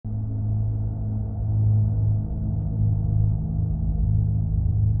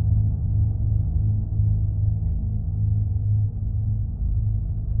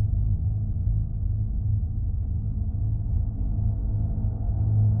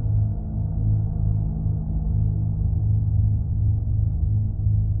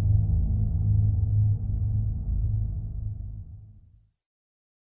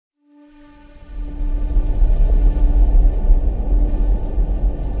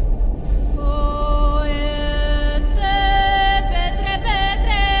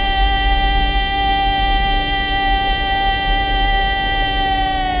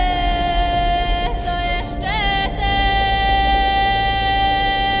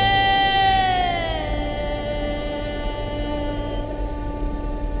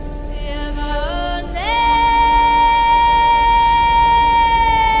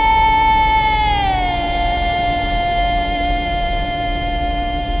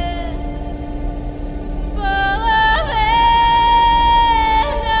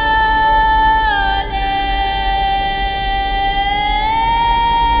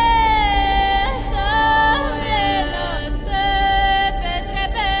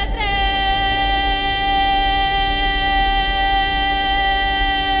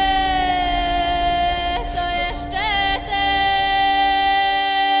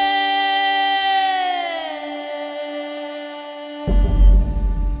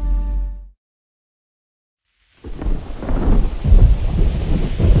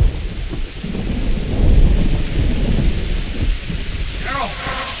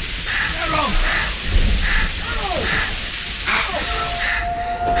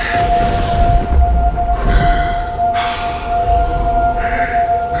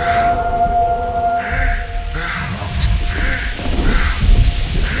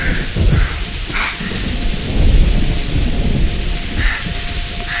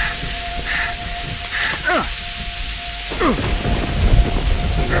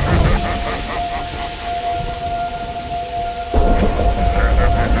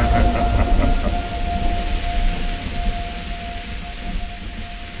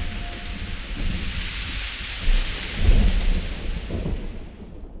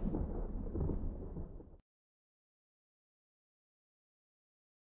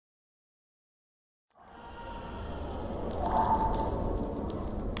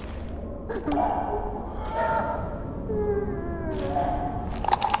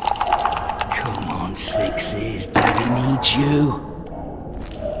Come on, sixes, Daddy needs you.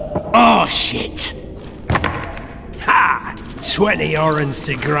 Oh, shit! Ha! 20 orange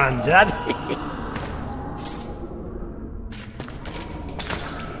to Grandad.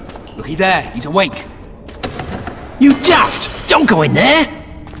 Looky there, he's awake. You daft! Don't go in there!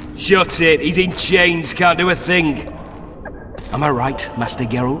 Shut it, he's in chains, can't do a thing. Am I right, Master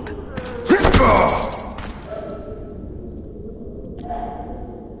Geralt?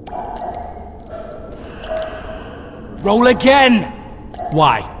 Roll again!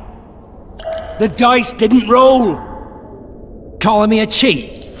 Why? The dice didn't roll! Calling me a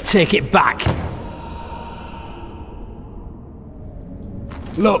cheat? Take it back.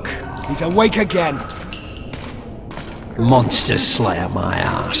 Look, he's awake again. Monster Slayer, my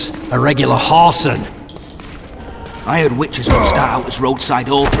ass. A regular whoreson. I heard witches would start out as roadside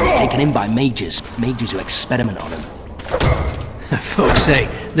orphans taken in by mages who experiment on them. Fuck's sake,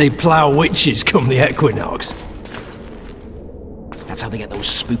 they plough witches come the equinox. That's how they get those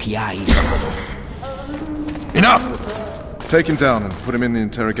spooky eyes. Enough! Take him down and put him in the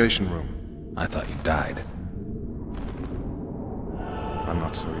interrogation room. I thought you died. I'm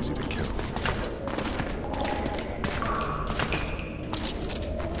not so easy to kill.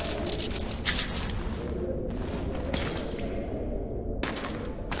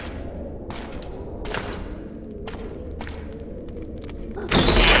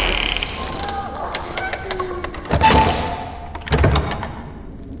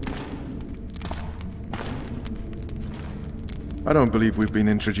 I don't believe we've been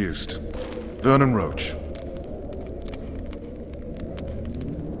introduced. Vernon Roach.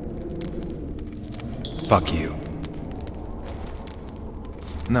 Fuck you.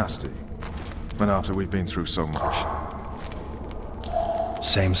 Nasty. But after we've been through so much.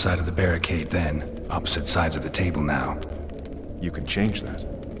 Same side of the barricade then, opposite sides of the table now. You can change that.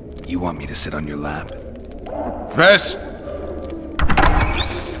 You want me to sit on your lap? Vess!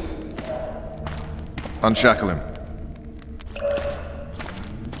 Unshackle him.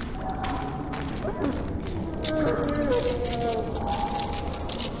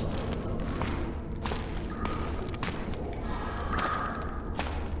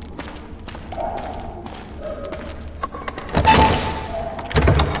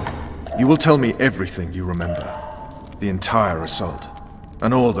 You will tell me everything you remember. The entire assault.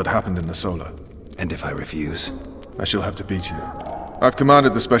 And all that happened in the Solar. And if I refuse? I shall have to beat you. I've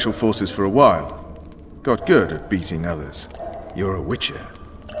commanded the Special Forces for a while. Got good at beating others. You're a witcher.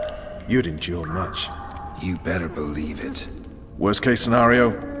 You'd endure much. You better believe it. Worst case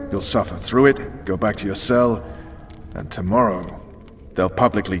scenario, you'll suffer through it, go back to your cell, and tomorrow, they'll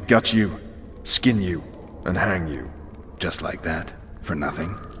publicly gut you, skin you, and hang you. Just like that? For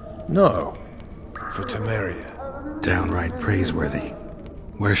nothing? No. For Temeria. Downright praiseworthy.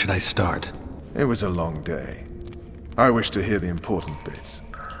 Where should I start? It was a long day. I wish to hear the important bits.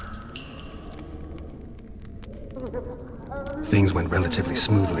 Things went relatively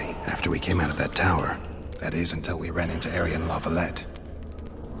smoothly after we came out of that tower. That is, until we ran into Arian Lavalette.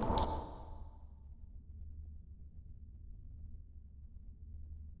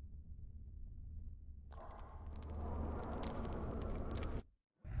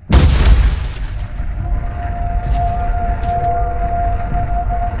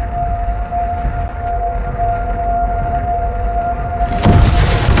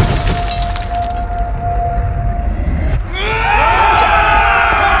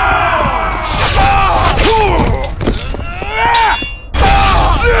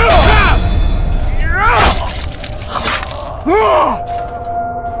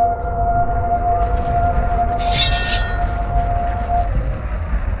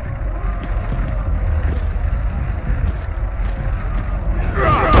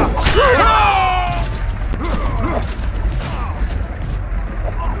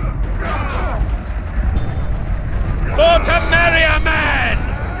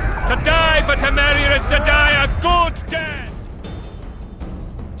 Temeria is to die a good death!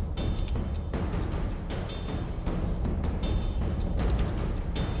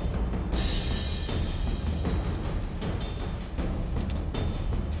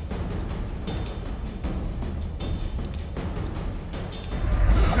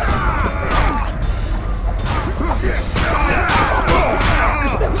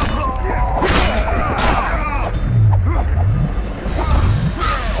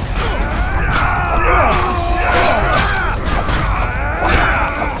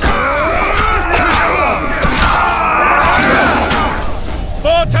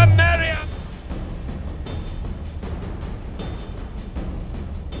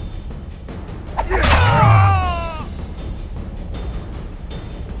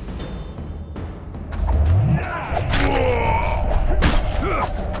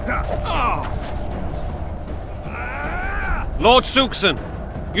 Lord Suxon,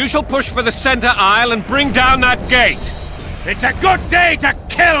 you shall push for the center aisle and bring down that gate. It's a good day to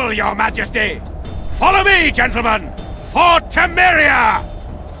kill, Your Majesty! Follow me, gentlemen! For Temeria!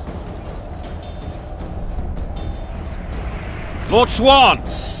 Lord Swan,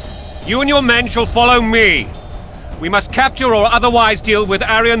 you and your men shall follow me. We must capture or otherwise deal with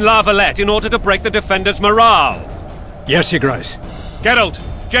Aryan La Valette in order to break the defenders' morale. Yes, Your Grace. Geralt,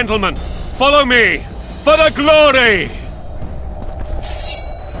 gentlemen, follow me! For the glory!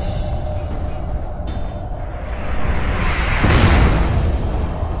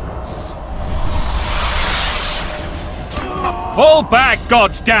 Fall back,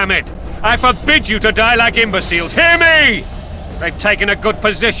 goddammit! I forbid you to die like imbeciles, hear me! They've taken a good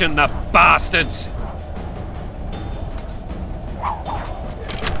position, the bastards!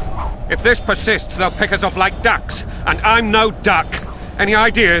 If this persists, they'll pick us off like ducks, and I'm no duck. Any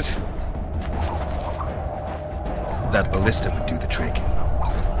ideas? That ballista would do the trick.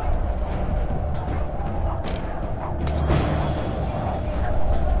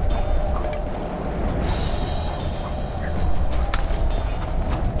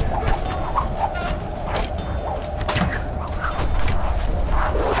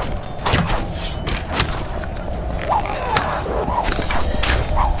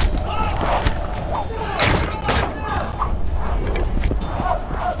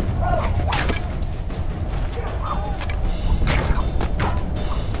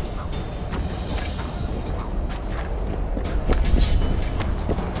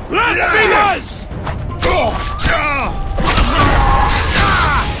 Blasphemous!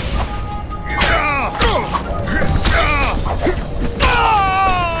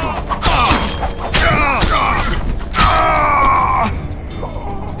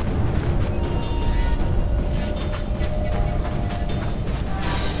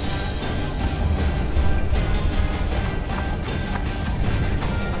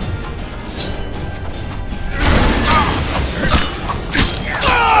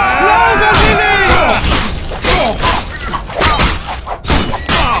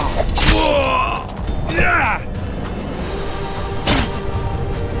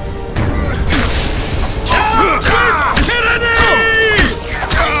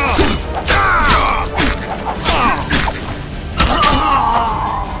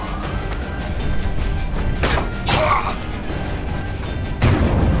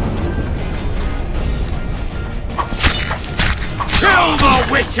 Kill the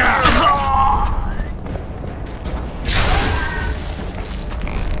Witcher!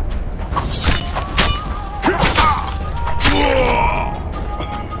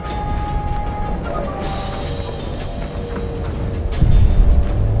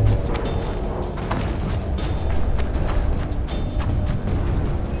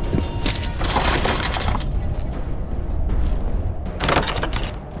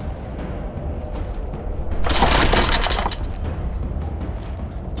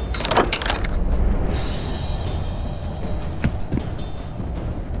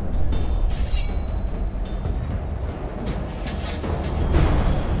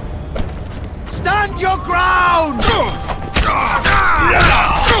 Stand your ground!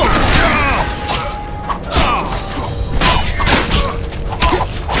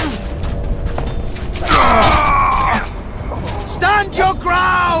 Stand your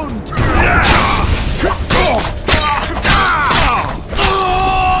ground!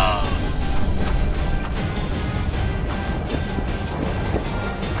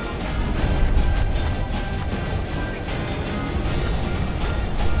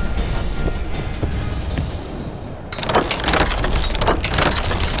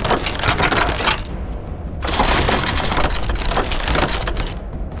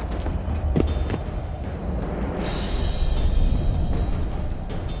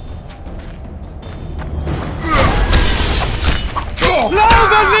 Blow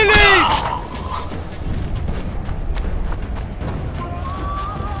the lilies!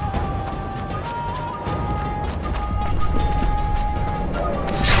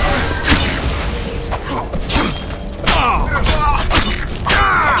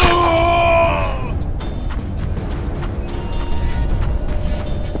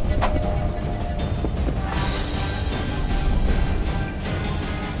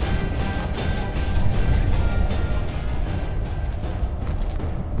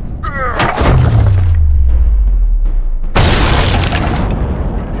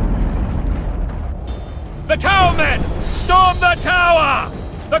 The tower men! Storm the tower!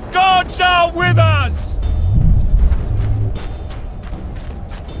 The gods are with us!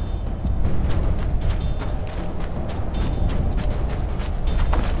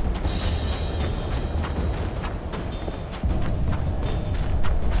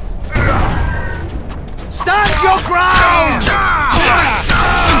 Stand your ground!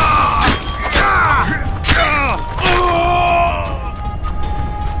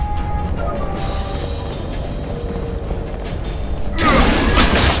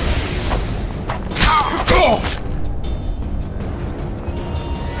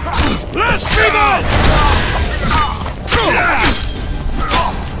 Blasphemous!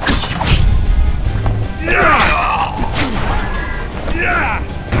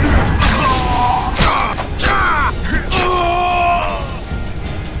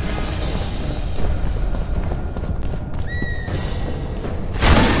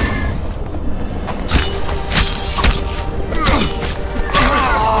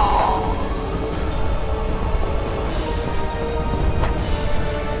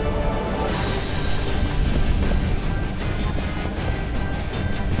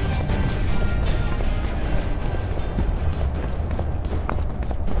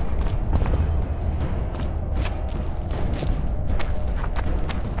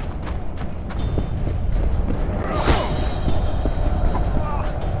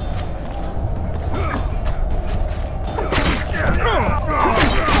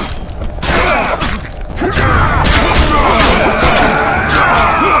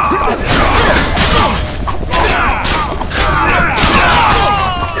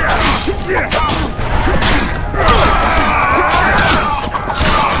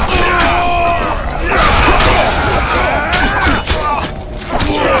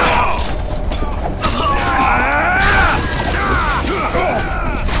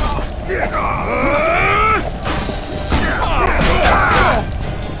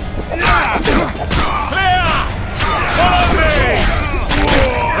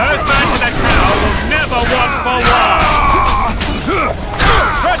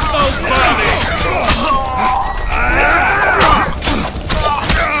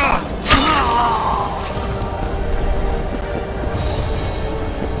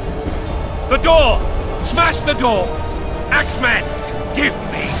 The door! Smash the door! Axeman, give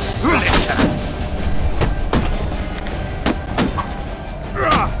me splinters!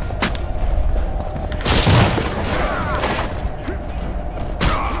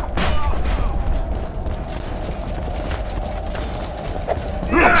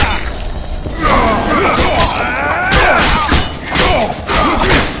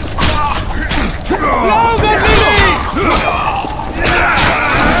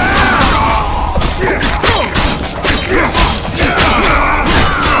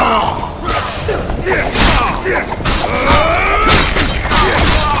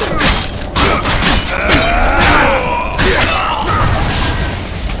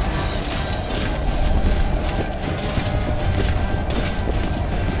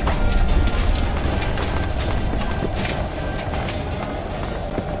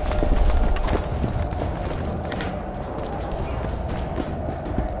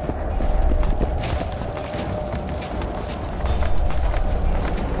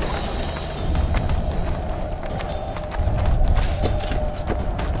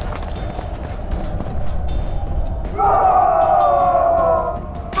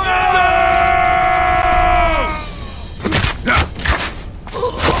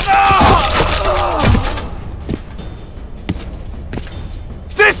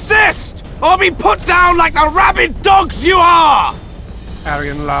 Desist! Or be put down like the rabid dogs you are!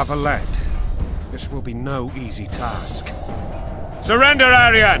 Aryan Lavalette, this will be no easy task. Surrender,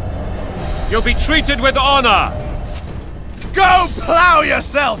 Aryan! You'll be treated with honor! Go plow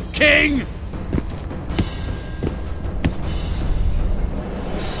yourself, King!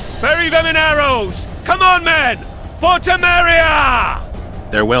 Bury them in arrows! Come on, men! For Temeria!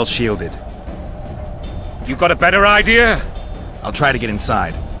 They're well shielded. You got a better idea? I'll try to get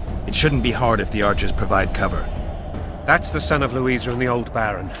inside. It shouldn't be hard if the archers provide cover. That's the son of Louisa and the old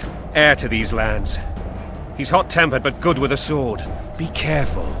Baron, heir to these lands. He's hot-tempered but good with a sword. Be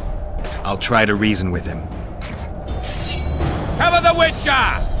careful. I'll try to reason with him. Cover the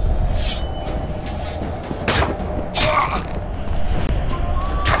Witcher!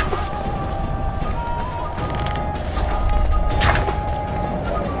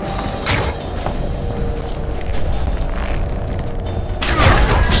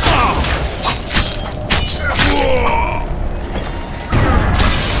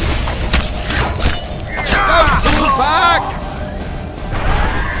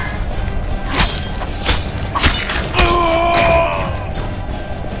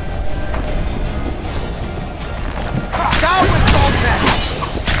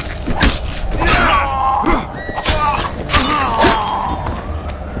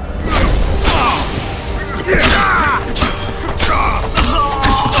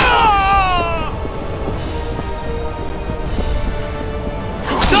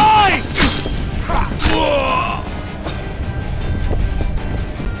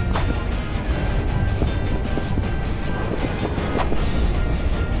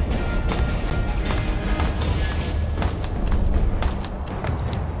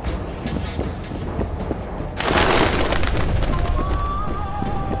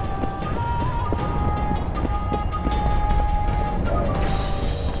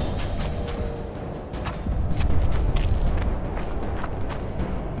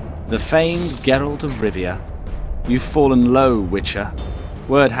 The famed Geralt of Rivia. You've fallen low, Witcher.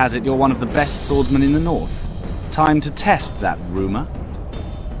 Word has it you're one of the best swordsmen in the north. Time to test that rumor.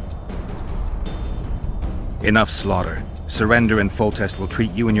 Enough slaughter. Surrender and Foltest will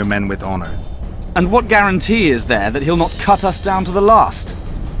treat you and your men with honor. And what guarantee is there that he'll not cut us down to the last?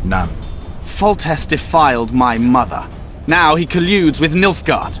 None. Foltest defiled my mother. Now he colludes with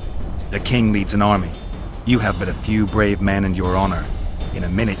Nilfgaard. The king leads an army. You have but a few brave men and your honor. In a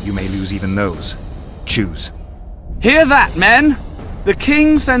minute you may lose even those. Choose. Hear that, men! The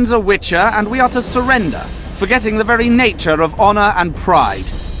king sends a Witcher and we are to surrender, forgetting the very nature of honor and pride.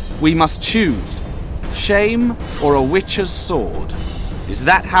 We must choose. Shame or a Witcher's sword. Is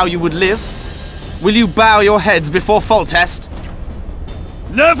that how you would live? Will you bow your heads before Foltest?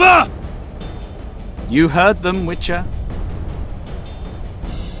 Never! You heard them, Witcher.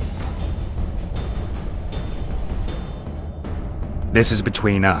 This is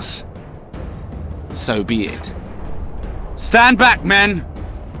between us. So be it. Stand back, men!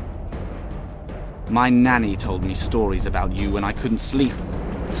 My nanny told me stories about you when I couldn't sleep.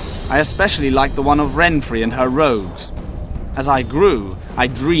 I especially liked the one of Renfri and her rogues. As I grew, I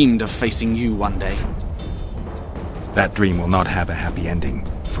dreamed of facing you one day. That dream will not have a happy ending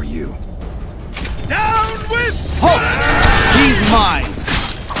for you. Down with... Halt! He's mine!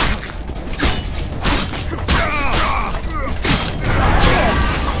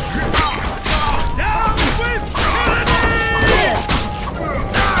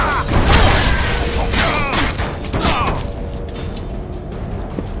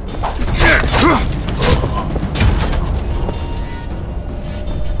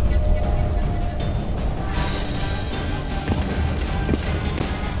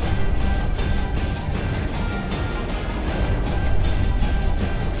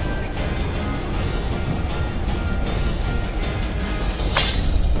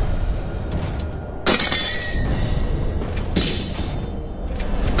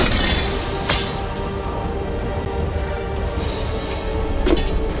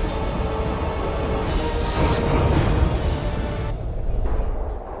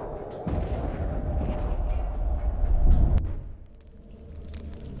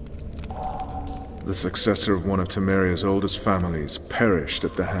 The successor of one of Temeria's oldest families perished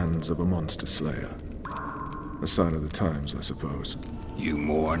at the hands of a monster slayer. A sign of the times, I suppose. You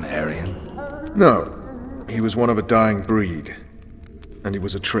mourn, Arian? No. He was one of a dying breed. And he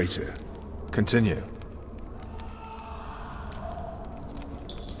was a traitor. Continue.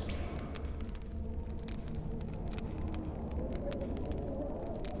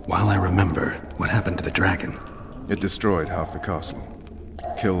 While I remember, what happened to the dragon? It destroyed half the castle.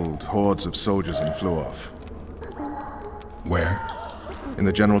 Killed hordes of soldiers and flew off. Where? In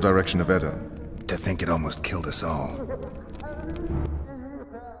the general direction of Edda. To think it almost killed us all.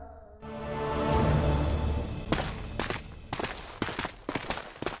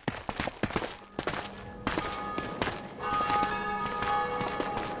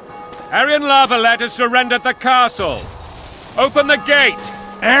 Arian Lavalet has surrendered the castle. Open the gate.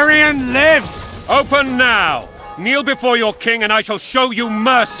 Arian lives! Open now. Kneel before your king and I shall show you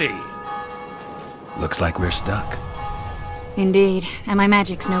mercy. Looks like we're stuck. Indeed, and my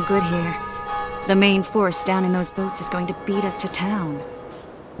magic's no good here. The main force down in those boats is going to beat us to town.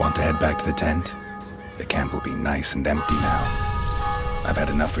 Want to head back to the tent? The camp will be nice and empty now. I've had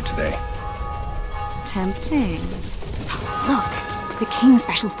enough for today. Tempting. Look, the King's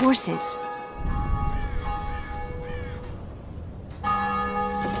Special Forces.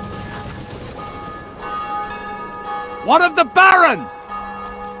 What of the Baron?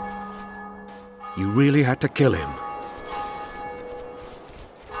 You really had to kill him.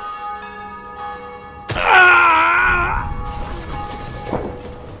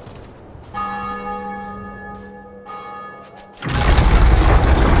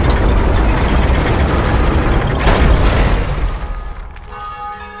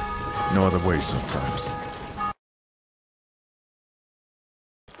 No other way sometimes.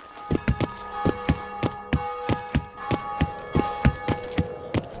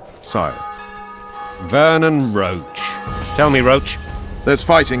 Sire. Vernon Roach. Tell me, Roach. There's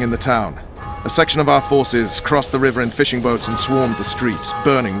fighting in the town. A section of our forces crossed the river in fishing boats and swarmed the streets,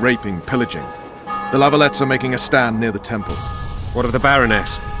 burning, raping, pillaging. The Lavalettes are making a stand near the temple. What of the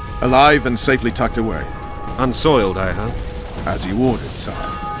Baroness? Alive and safely tucked away. Unsoiled, I hope. As you ordered,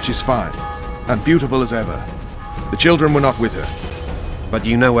 sire. She's fine. And beautiful as ever. The children were not with her. But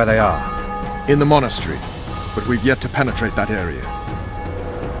you know where they are? In the monastery. But we've yet to penetrate that area.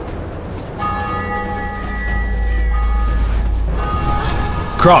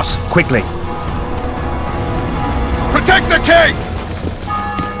 Cross, quickly! Protect the king!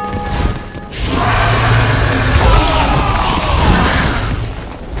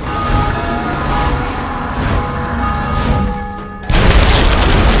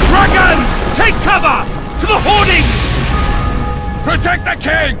 Dragon! Take cover! To the hoardings! Protect the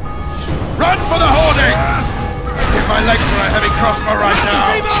king! Run for the hoarding! Give my legs for a heavy crossbow right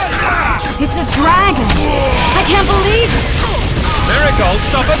now! It's a dragon! I can't believe it! Marigold,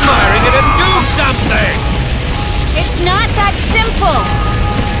 stop admiring it and do something! It's not that simple!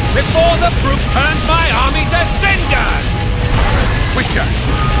 Before the brute turns my army to cinder! Witcher,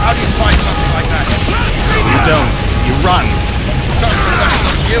 how do you fight something like that? You don't. You run. Some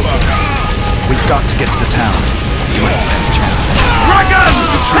professional you are. We've got to get to the town. You might stand a chance. Dragon!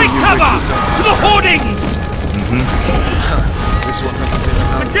 Take cover! To the hoardings! This one doesn't seem to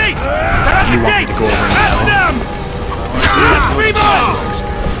know. The gate! There's the You want me gate! to go over and At tell them! Blasphemers!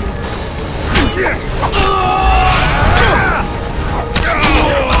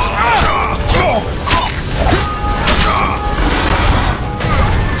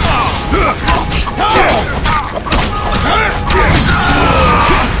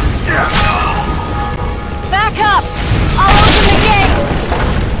 Back up! I'll open the gate!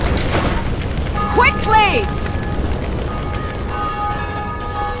 Quickly!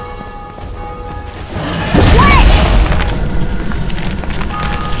 Quick!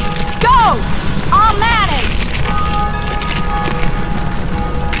 Go! I'll manage!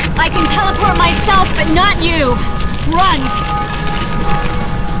 I can teleport myself, but not you! Run!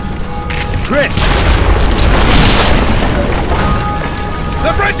 Chris!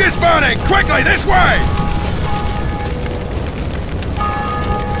 The bridge is burning! Quickly, this way!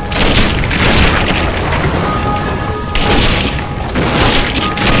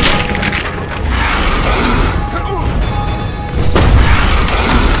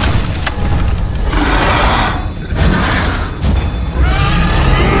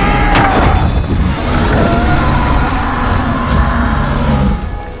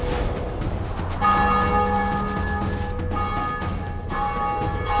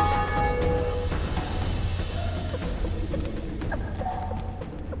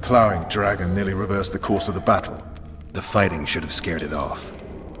 Plowing dragon nearly reversed the course of the battle. The fighting should have scared it off.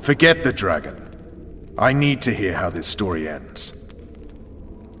 Forget the dragon. I need to hear how this story ends.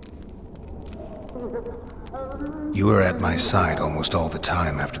 You were at my side almost all the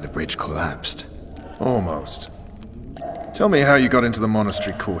time after the bridge collapsed. Almost. Tell me how you got into the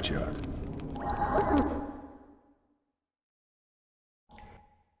monastery courtyard.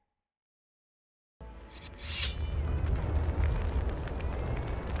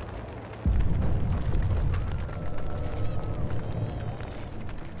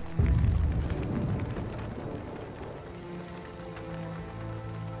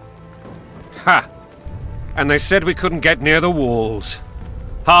 Ha! And they said we couldn't get near the walls.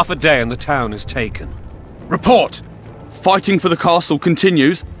 Half a day and the town is taken. Report! Fighting for the castle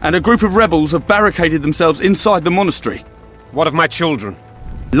continues, and a group of rebels have barricaded themselves inside the monastery. What of my children?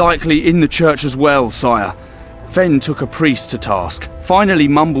 Likely in the church as well, sire. Fen took a priest to task. Finally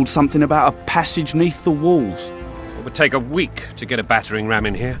mumbled something about a passage neath the walls. It would take a week to get a battering ram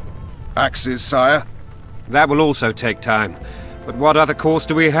in here. Axes, sire? That will also take time. But what other course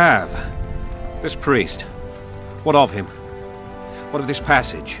do we have? This priest. What of him? What of this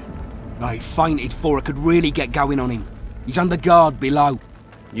passage? I fainted before I could really get going on him. He's under guard below.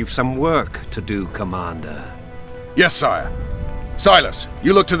 You've some work to do, Commander. Yes, sire. Silas,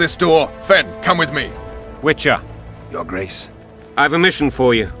 you look to this door. Fen, come with me. Witcher. Your Grace. I've a mission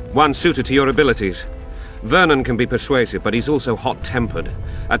for you, one suited to your abilities. Vernon can be persuasive, but he's also hot-tempered,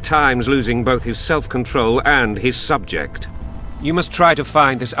 at times losing both his self-control and his subject. You must try to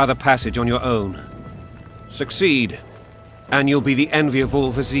find this other passage on your own. Succeed, and you'll be the envy of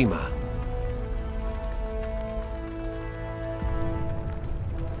all Vizima.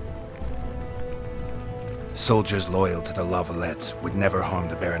 Soldiers loyal to the Lavalettes would never harm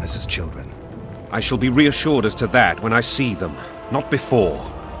the Baroness's children. I shall be reassured as to that when I see them, not before.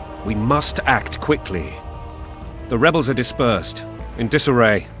 We must act quickly. The rebels are dispersed, in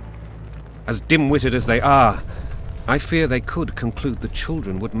disarray. As dim-witted as they are, I fear they could conclude the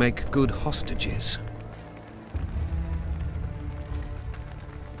children would make good hostages.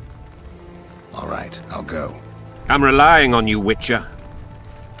 All right, I'll go. I'm relying on you, Witcher.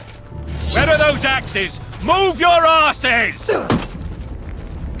 Where are those axes? Move your asses!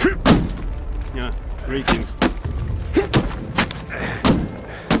 Greetings.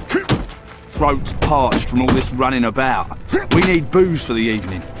 Throat's parched from all this running about. We need booze for the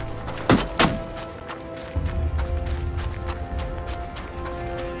evening.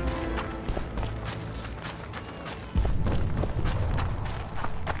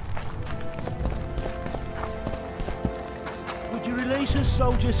 Would you release us,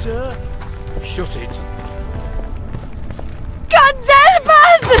 soldier, sir? Shut it. God help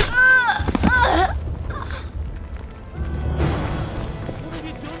us! What have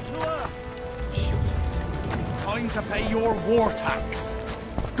you done to her? Time to pay your war tax.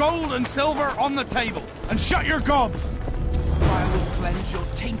 Gold and silver on the table, and shut your gobs! Fire will cleanse your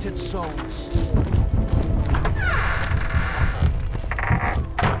tainted souls.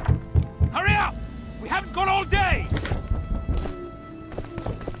 Hurry up! We haven't got all day!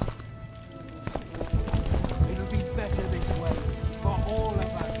 It'll be better this way, for all of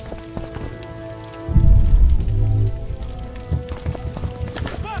us.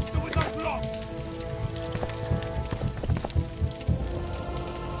 Faster with those locks!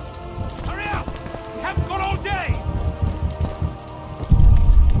 Hurry up! We haven't got all day!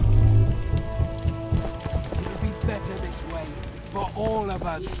 It'll be better this way, for all of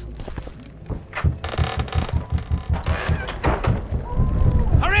us.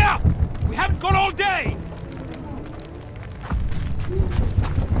 Hurry up! We haven't got all day!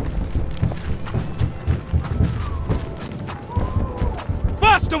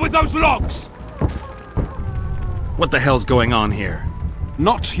 Faster with those logs! What the hell's going on here?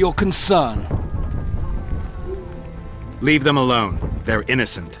 Not your concern. Leave them alone. They're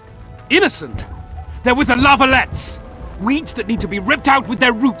innocent. Innocent? They're with the Lavalettes. Weeds that need to be ripped out with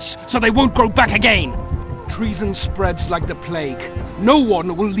their roots so they won't grow back again. Treason spreads like the plague. No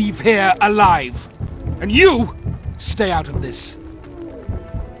one will leave here alive. And you, stay out of this.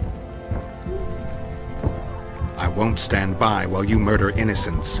 I won't stand by while you murder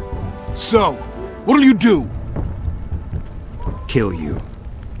innocents. So, what'll you do? Kill you.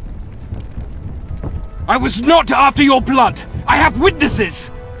 I was not after your blood. I have witnesses.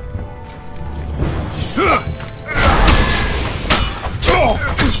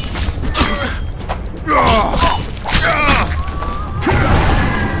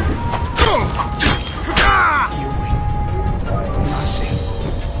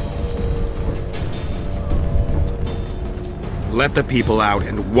 Let the people out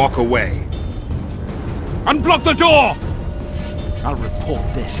and walk away. Unblock the door! I'll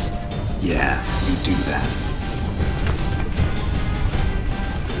report this. Yeah, you do that.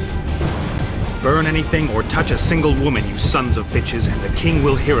 Burn anything or touch a single woman, you sons of bitches, and the king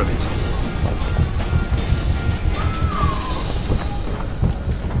will hear of it.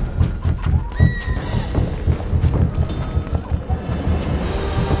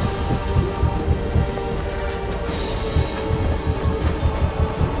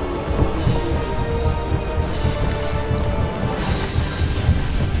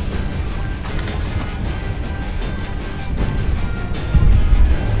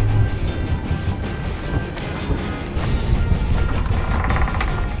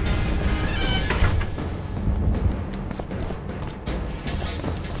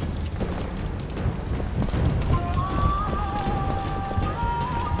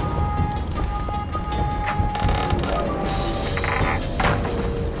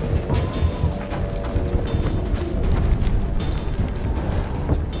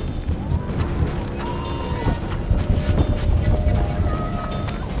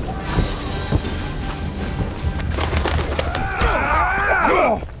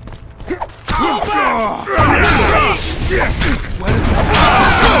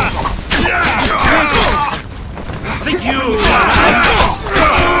 Block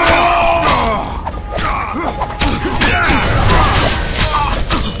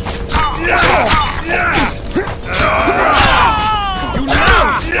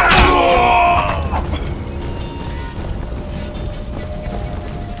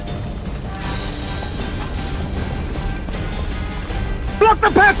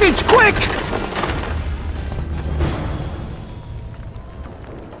the passage, quick!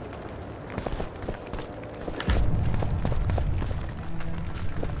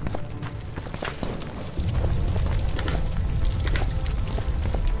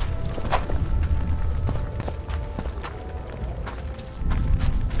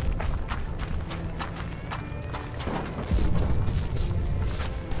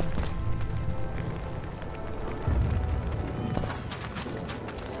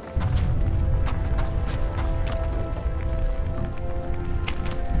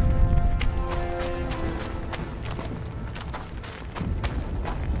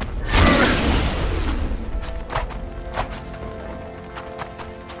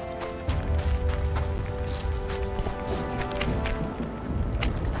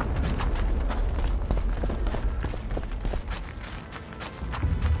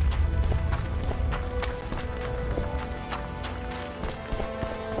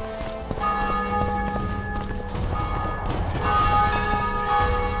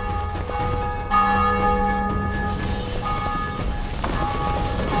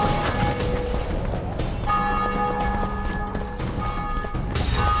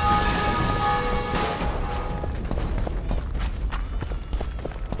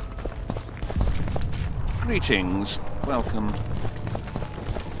 Greetings. Welcome.